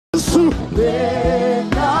Yesu.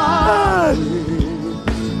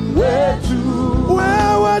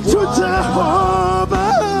 Wewe tu Jehova,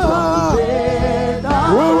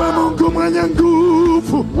 wewe Mungu mwenye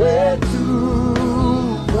nguvu,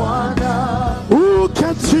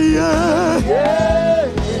 uketie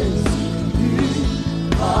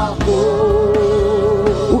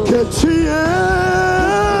uketie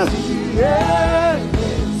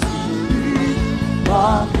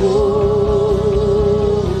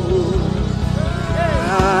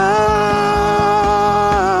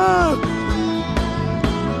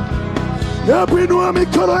Inua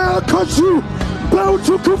mikono yako juu, mpe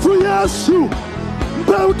utukufu Yesu,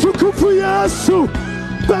 mpe utukufu Yesu,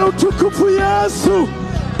 mpe utukufu Yesu,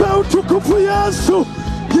 mpe utukufu Yesu.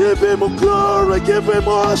 Give him glory, give him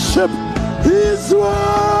worship. He's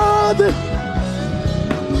worthy.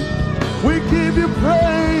 We give you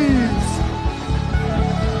praise.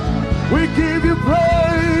 We give you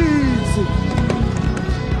praise.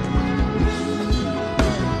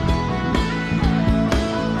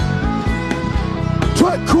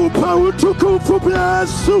 Twakupa utukufu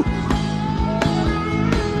Yesu.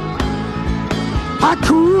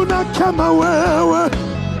 Hakuna kama wewe.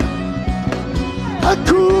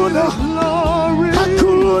 Hakuna,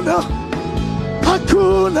 hakuna,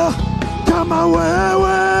 hakuna kama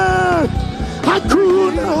wewe.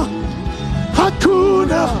 Hakuna,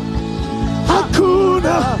 hakuna,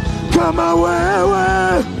 hakuna kama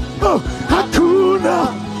wewe. Oh, hakuna,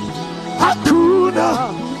 hakuna,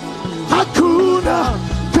 hakuna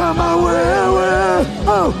kama wewe.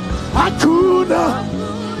 Oh, hakuna,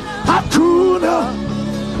 hakuna,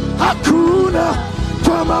 hakuna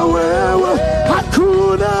kama wewe.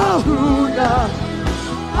 Hakuna, hakuna,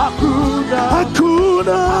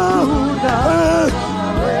 hakuna,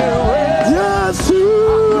 Yesu.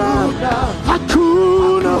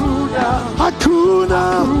 Hakuna, hakuna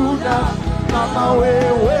kama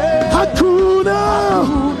wewe. Hakuna,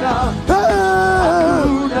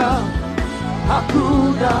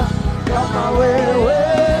 hakuna kama wewe.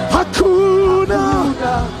 Hakuna,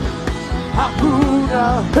 hakuna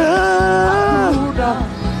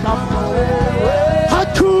kama wewe.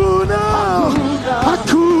 Hakuna,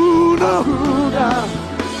 hakuna,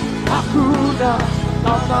 hakuna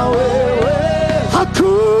kama wewe.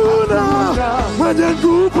 Hakuna mwenye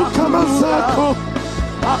nguvu kama zako.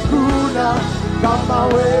 Hakuna kama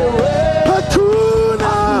wewe.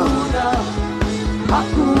 Hakuna,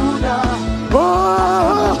 hakuna,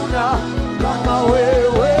 hakuna kama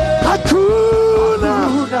wewe. Hakuna,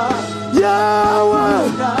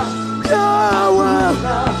 Yahweh, Yahweh,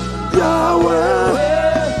 Yahweh,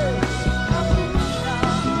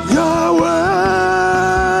 Yahweh,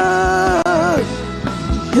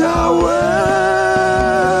 Yahweh,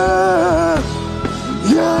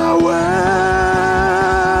 Yahweh,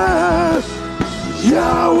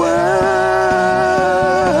 Yahweh,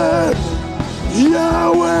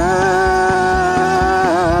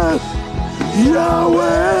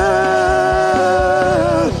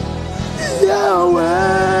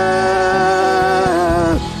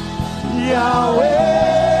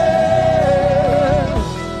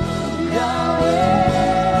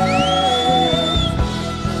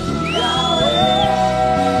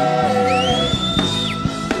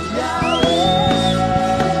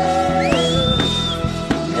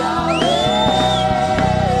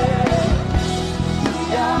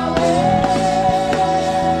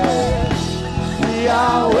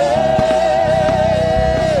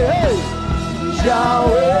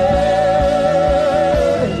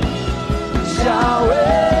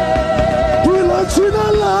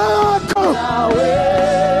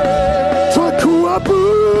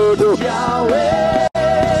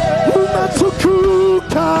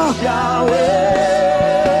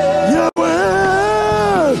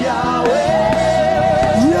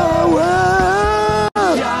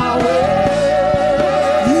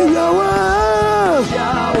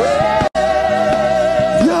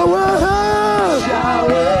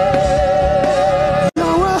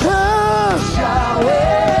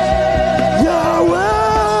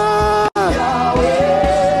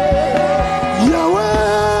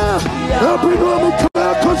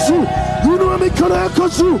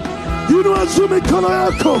 Inua juu mikono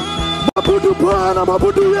yako. Mabudu Bwana,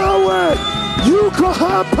 mabudu Yahweh. Yuko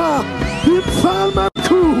hapa, ni mfalme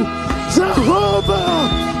mkuu, Jehova,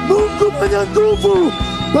 Mungu mwenye nguvu,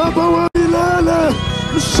 Baba wa milele,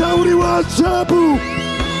 mshauri wa ajabu.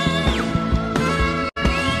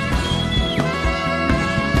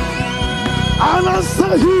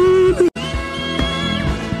 Anastahili,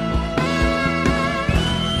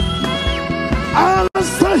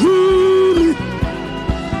 anastahili,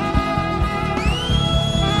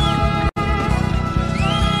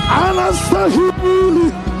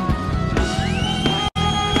 anastahili.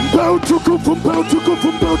 Mpe utukufu, mpe utukufu,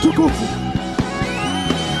 mpe utukufu.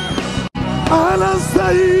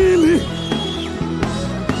 Anastahili.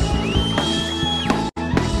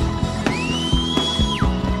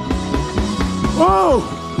 Oh!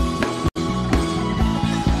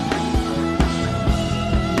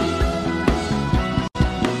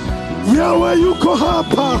 Yawe yuko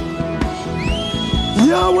hapa.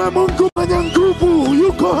 Yawe Mungu mwenye nguvu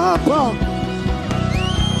yuko hapa.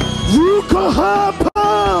 Yuko hapa.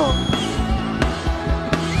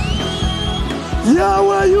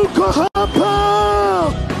 Yawe yuko hapa.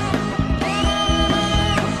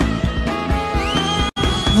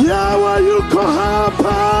 Yawe yuko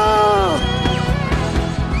hapa.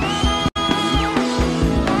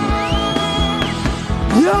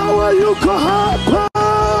 Yawe yuko hapa.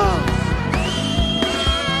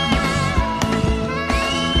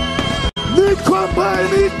 Niko ambaye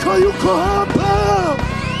niko yuko hapa.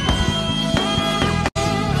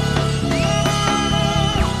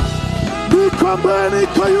 Niko ambaye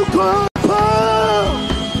niko yuko hapa.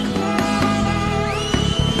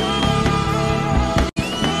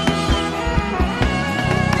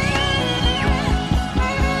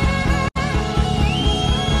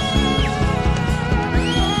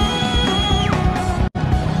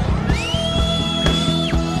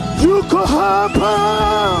 Yuko hapa.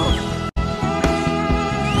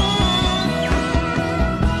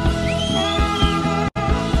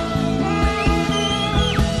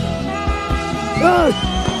 Hey!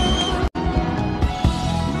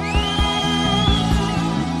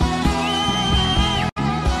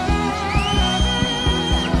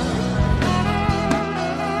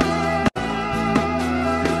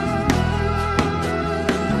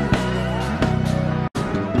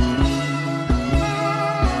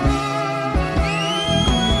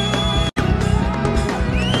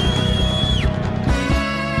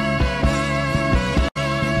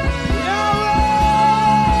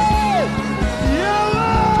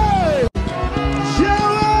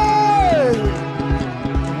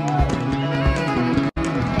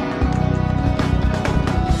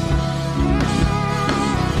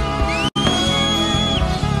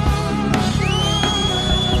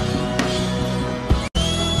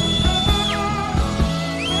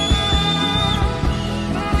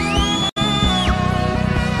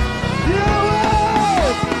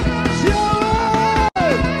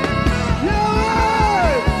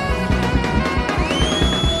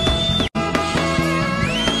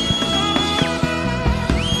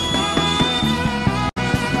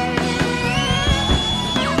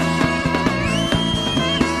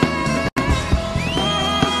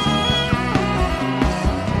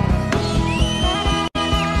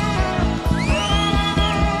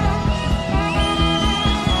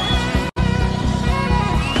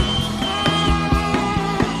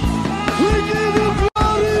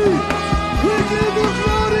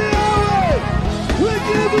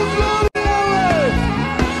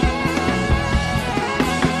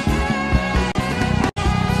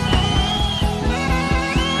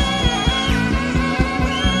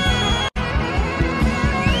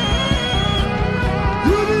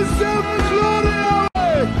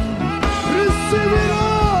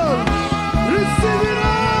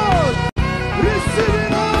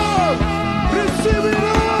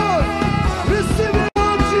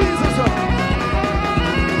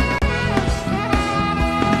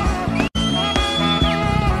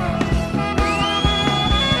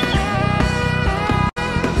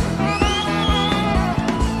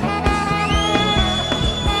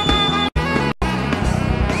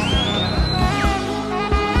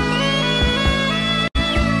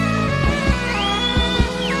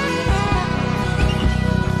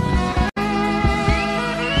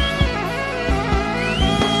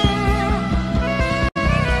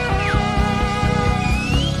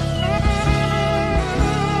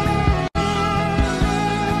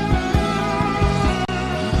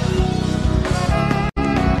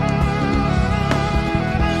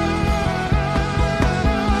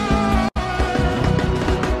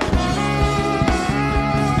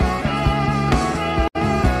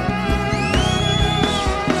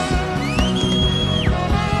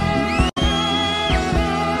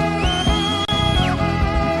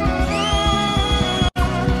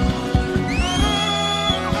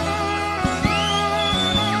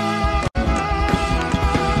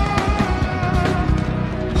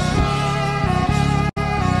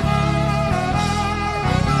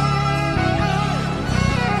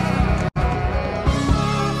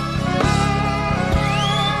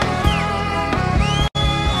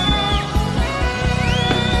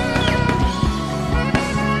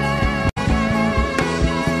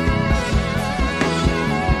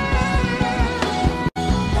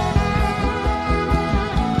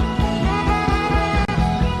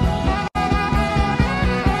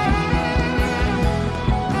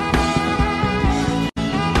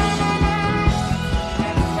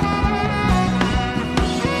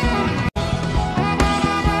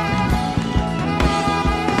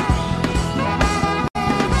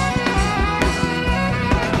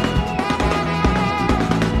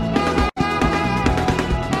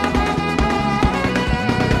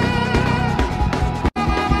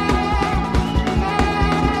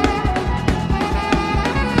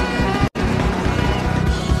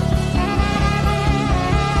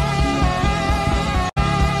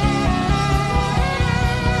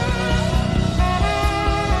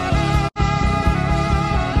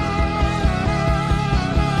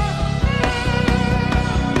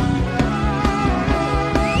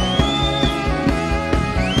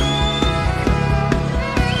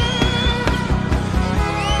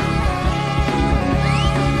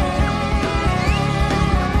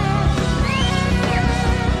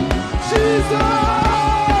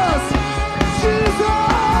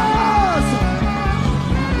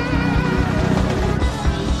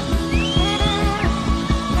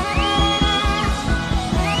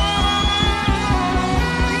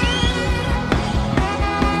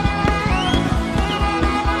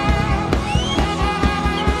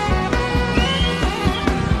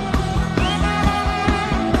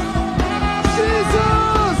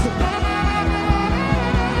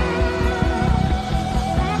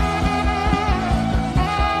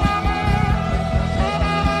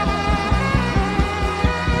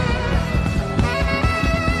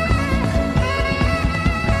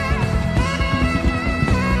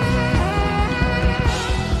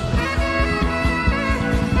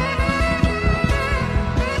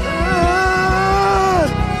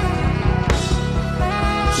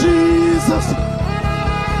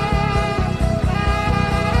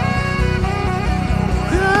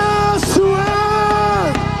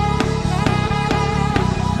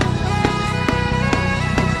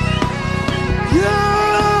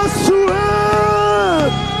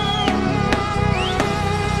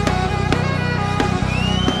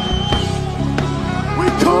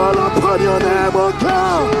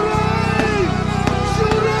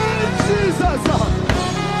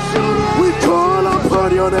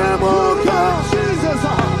 your name, oh God.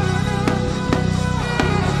 Jesus.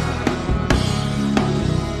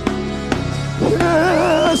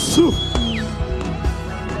 Yesu.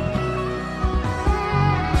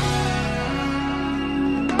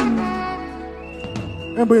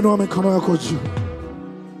 Hebu inua mikono yako juu.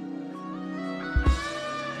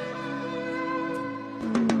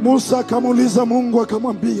 Musa akamuuliza Mungu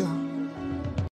akamwambia,